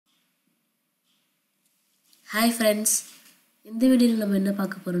Hi friends, இந்த வீடியோவில் நம்ம என்ன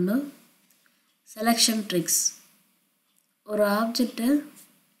பார்க்க போறோம்னா selection tricks. ஒரு ஆப்ஜெக்ட்டை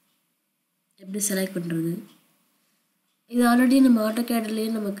எப்படி செலக்ட் பண்றது? இது ஆல்ரெடி நம்ம AutoCADலயே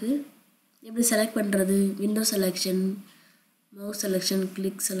நமக்கு எப்படி செலக்ட் பண்றது, window selection, mouse selection,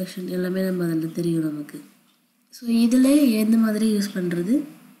 click selection எல்லாமே நம்ம அதல தெரியும் நமக்கு. சோ இதுல எந்த மாதிரி யூஸ் பண்றது?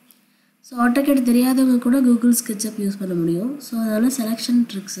 சோ AutoCAD தெரியாதவங்க கூட Google Sketchup யூஸ் பண்ண முடியும். சோ அதனால selection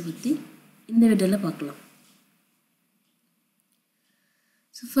tricks பத்தி இந்த வீடியோல பார்க்கலாம்.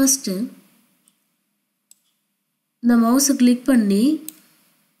 So first the mouse click பண்ணி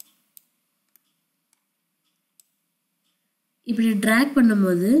இப்படி drag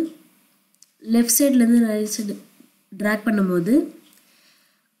பண்ணும்போது left sideல இருந்து right side drag பண்ணும்போது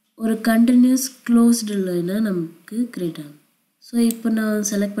ஒரு continuous closed line நமக்கு கிரியேட் ஆகும். சோ இப்போ நான்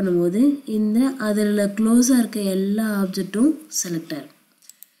செலக்ட் பண்ணும்போது இந்த அதல க்ளோஸா இருக்க எல்லா ஆப்ஜெக்ட்டும் செலக்ட் ஆகும்.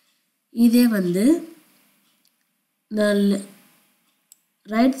 இதே வந்து நான்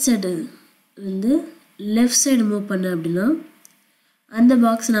right side இருந்து left side மூவ் பண்ண அப்படினா அந்த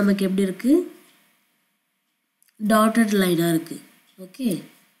பாக்ஸ் நமக்கு எப்படி இருக்கு dotted line இருக்கு. ஓகே,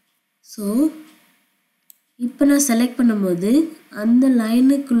 சோ இப்போ நான் செலக்ட் பண்ணும்போது அந்த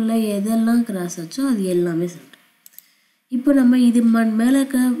லைனுக்குள்ள எதெல்லாம் கிராஸ் ஆச்சோ அது எல்லாமே செலக்ட். இப்போ நம்ம இது மேல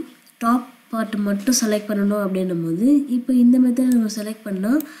இருக்க டாப் பார்ட் மட்டும் செலக்ட் பண்ணனும் அப்படினும்போது இப்போ இந்த மெத்தட் நம்ம செலக்ட்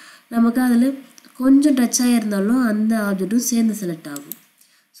பண்ணா நமக்கு அதுல கொஞ்சம் டச் ஆயிருந்தாலும் அந்த ஆப்ஜெக்ட்டும் சேர்ந்து செலக்ட் ஆகும்.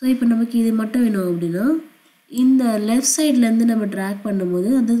 சோ இப்போ நமக்கு இது மட்டும் வேணும் அப்படினா இந்த லெஃப்ட் சைடுல இருந்து நம்ம drag பண்ணும்போது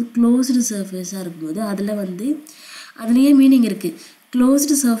அது closed surface இருக்கும்போது அதுல வந்து அதுலயே மீனிங் இருக்கு.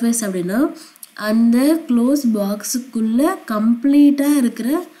 closed surface அப்படினா அந்த க்ளோஸ் பாக்ஸ்க்குள்ள கம்ப்ளீட்டா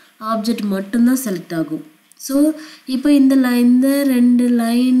இருக்கிற ஆப்ஜெக்ட் மட்டும் தான் செலக்ட் ஆகும். சோ இப்போ இந்த ரெண்டு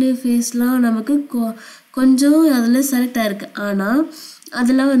லைன் ஃபேஸ்லாம் நமக்கு கொஞ்சம் அதுல செலக்ட் ஆயிருக்கு. ஆனா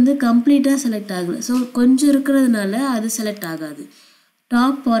அதுல வந்து கம்ப்ளீட்டா செலக்ட் ஆகல. சோ கொஞ்சம் இருக்குறதுனால அது செலக்ட் ஆகாது.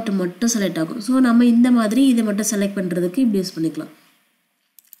 டாப் பார்ட் மட்டும் செலக்ட் ஆகும். சோ நம்ம இந்த மாதிரி இத மட்டும் செலக்ட் பண்றதுக்கு இப்படி யூஸ் பண்ணிக்கலாம்.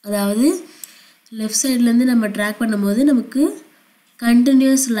 அதாவது லெஃப்ட் சைடுல இருந்து நம்ம drag பண்ணும்போது நமக்கு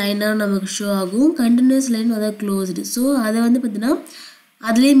continuous லைனா நமக்கு ஷோ ஆகும். continuous லைன் அதாவது closed. சோ அத வந்து பார்த்தீனா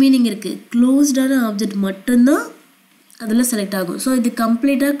அதுலயே மீனிங் இருக்கு. க்ளோஸ்டான ஆப்ஜெக்ட் மட்டும் தான் அதுல செலக்ட் ஆகும். சோ இது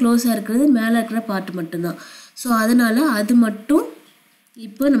கம்ப்ளீட்டா க்ளோஸா இருக்குது மேல இருக்கிற பார்ட் மட்டும் தான். சோ அதனால அது மட்டும்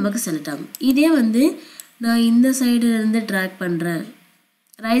இப்போ நமக்கு செலக்ட் ஆகும். இதே வந்து நான் இந்த சைடுல இருந்து drag பண்றேன்.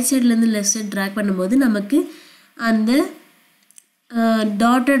 ரைட் சைடுல இருந்து லெஃப்ட் சைடு drag பண்ணும்போது நமக்கு அந்த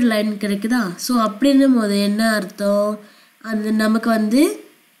dotted line கிடைக்குதா? சோ அப்படினும்போது என்ன அர்த்தம்? அந்த நமக்கு வந்து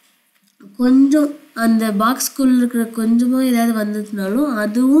கொஞ்சம் அந்த பாக்ஸ்க்குள்ள இருக்கிற கொஞ்சமா ஏதாவது வந்ததுனாலும்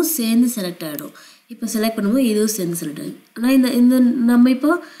அதுவும் சேர்ந்து செலக்ட் ஆயிடும். இப்போ செலக்ட் பண்ணும்போது இதுவும் சேர்ந்து செலக்ட் ஆகும். ஆனா இந்த நம்ம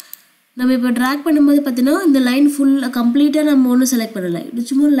இப்போ drag பண்ணும்போது பார்த்தீனா இந்த லைன் ஃபுல் கம்ப்ளீட்டா நம்ம ஒண்ணு செலக்ட் பண்ணல. இது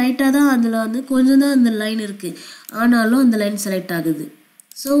சும்மா லைட்டா தான் அதுல வந்து கொஞ்சம் தான் அந்த லைன் இருக்கு. ஆனாலும் அந்த லைன் செலக்ட் ஆகுது.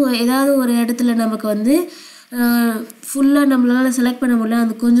 சோ ஏதாவது ஒரு இடத்துல நமக்கு வந்து ஃபுல்லா நம்மளால செலக்ட் பண்ண முடியல.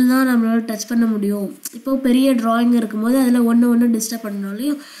 அந்த கொஞ்சம் தான் நம்மளால டச் பண்ண முடியும். இப்போ பெரிய டிராயிங் இருக்கும்போது அதுல ஒண்ணு டிஸ்டர்ப்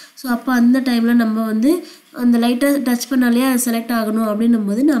பண்ணனாலயும் சோ அப்ப அந்த டைம்ல நம்ம வந்து அந்த லைட்டா டச் பண்ணாலே அது செலக்ட் ஆகணும்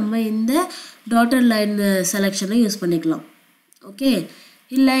அப்படினும்போது நம்ம இந்த டாட்டட் லைன் செலக்ஷனை யூஸ் பண்ணிக்கலாம். ஓகே,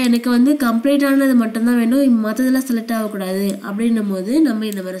 இல்ல எனக்கு வந்து கம்ப்ளீட் ஆனது மட்டும் தான் வேணும், மத்ததெல்லாம் செலக்ட் ஆக கூடாது அப்படினும்போது நம்ம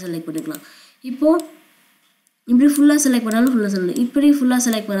இந்த மாதிரி செலக்ட் பண்ணிக்கலாம். இப்போ இப்படி ஃபுல்லா செலக்ட் பண்ணாலும் ஃபுல்லா செலக்ட், இப்படி ஃபுல்லா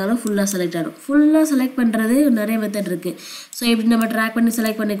செலக்ட் பண்ணாலும் ஃபுல்லா செலக்ட் ஆகும். ஃபுல்லா செலக்ட் பண்றது நிறைய மெத்தட் இருக்கு. சோ இப்படி நம்ம drag பண்ணி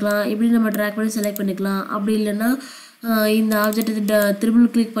செலக்ட் பண்ணிக்கலாம், இப்படி நம்ம drag பண்ணி செலக்ட் பண்ணிக்கலாம். அப்படி இல்லனா இந்த ஆப்ஜெக்ட் ட்ரிபிள்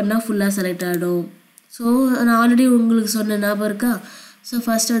கிளிக் பண்ணா ஃபுல்லா செலக்ட் ஆகும். சோ நான் ஆல்ரெடி உங்களுக்கு சொன்ன ஞாபகம் இருக்கா? சோ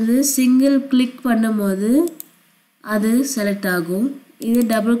ஃபர்ஸ்ட் வந்து சிங்கிள் கிளிக் பண்ணும்போது அது செலக்ட் ஆகும். இது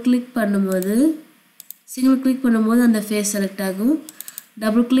டபுள் கிளிக் பண்ணும்போது சிங்கிள் கிளிக் பண்ணும்போது அந்த ஃபேஸ் செலக்ட் ஆகும்.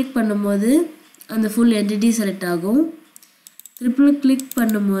 டபுள் கிளிக் பண்ணும்போது அந்த full entity செலக்ட் ஆகும். ட்ரிபிள் கிளிக்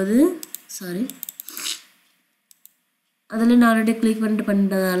பண்ணும்போது அதல நான் ஆல்ரெடி கிளிக்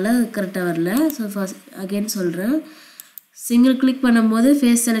பண்ணிட்டதால கரெக்ட்டா வரல. சோ ஃபர்ஸ்ட் அகைன் சொல்றேன். சிங்கிள் கிளிக் பண்ணும்போது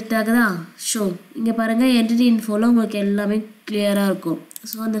ஃபேஸ் செலக்ட் ஆகுதா? ஷோ இங்க பாருங்க entity infoல உங்களுக்கு எல்லாமே கிளியரா இருக்கும்.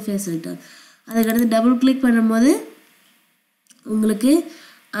 சோ அந்த ஃபேஸ் செலக்ட் ஆகும். அதுக்கு அடுத்து டபுள் கிளிக் பண்ணும்போது உங்களுக்கு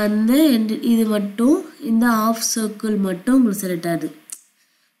அந்த இது மட்டும் இந்த ஆஃப் சர்க்கிள் மட்டும் உங்களுக்கு செலக்ட் ஆகுது.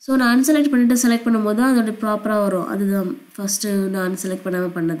 சோ நான் அன்செலக்ட் பண்ணிட்டு செலக்ட் பண்ணும்போது அதோட ப்ராப்பரா வரும். அதுதான் ஃபர்ஸ்ட் நான் அன்செலக்ட் பண்ணாம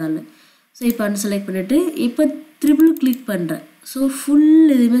பண்ணதால. சோ இப்போ அன்செலக்ட் பண்ணிட்டு இப்போ ட்ரிபிள் கிளிக் பண்றேன். சோ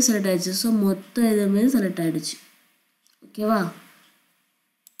ஃபுல் இதுமே செலக்ட் ஆயிடுச்சு. சோ மொத்த இதுமே செலக்ட் ஆயிடுச்சு. ஓகேவா?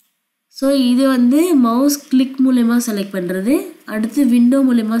 சோ இது வந்து மவுஸ் கிளிக் மூலமா செலக்ட் பண்றது, அடுத்து விண்டோ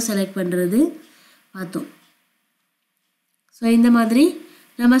மூலமா செலக்ட் பண்றது பார்த்தோம். சோ இந்த மாதிரி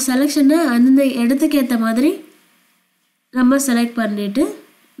நம்ம செலக்ஷனை அந்த இடத்துக்கு ஏத்த மாதிரி நம்ம செலக்ட் பண்ணிட்டு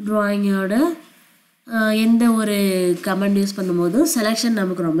drawing ஓட எந்த ஒரு கமெண்ட் யூஸ் பண்ணும்போதும் செலெக்ஷன்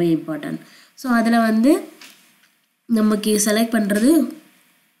நமக்கு ரொம்ப இம்பார்ட்டன்ட். ஸோ அதில் வந்து நமக்கு செலக்ட் பண்ணுறது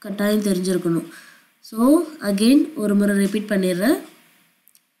கட்டாயம் தெரிஞ்சிருக்கணும். ஸோ அகெயின் ஒரு முறை ரிப்பீட் பண்ணிடுறேன்.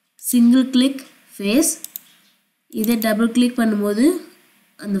 சிங்கிள் கிளிக் ஃபேஸ், இதே டபுள் கிளிக் பண்ணும்போது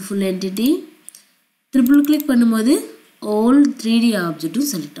அந்த ஃபுல் என்டிட்டி, ட்ரிபிள் கிளிக் பண்ணும்போது ஆல் 3D ஆப்ஜெக்ட்டும்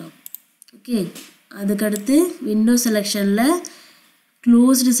செலக்ட் ஆகும். ஓகே, அதுக்கடுத்து விண்டோ செலெக்ஷனில்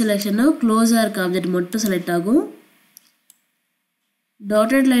க்ளோஸ்டு செலெக்ஷன்னா க்ளோஸாக இருக்க ஆப்ஜெக்ட் மட்டும் செலக்ட் ஆகும்.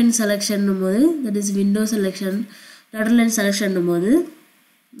 டாட்டட் லைன் செலெக்ஷன் போது, that is window selection, dotted line selection போது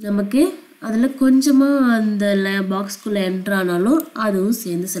நமக்கு அதில் கொஞ்சமாக அந்த பாக்ஸ்குள்ளே என்ட்ரு ஆனாலும் அதுவும்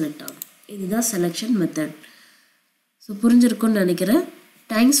சேர்ந்து செலக்ட் ஆகும். இதுதான் செலெக்ஷன் மெத்தட். ஸோ புரிஞ்சிருக்கும்னு நினைக்கிறேன்.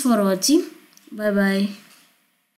 தேங்க்ஸ் ஃபார் வாட்சிங். Bye bye.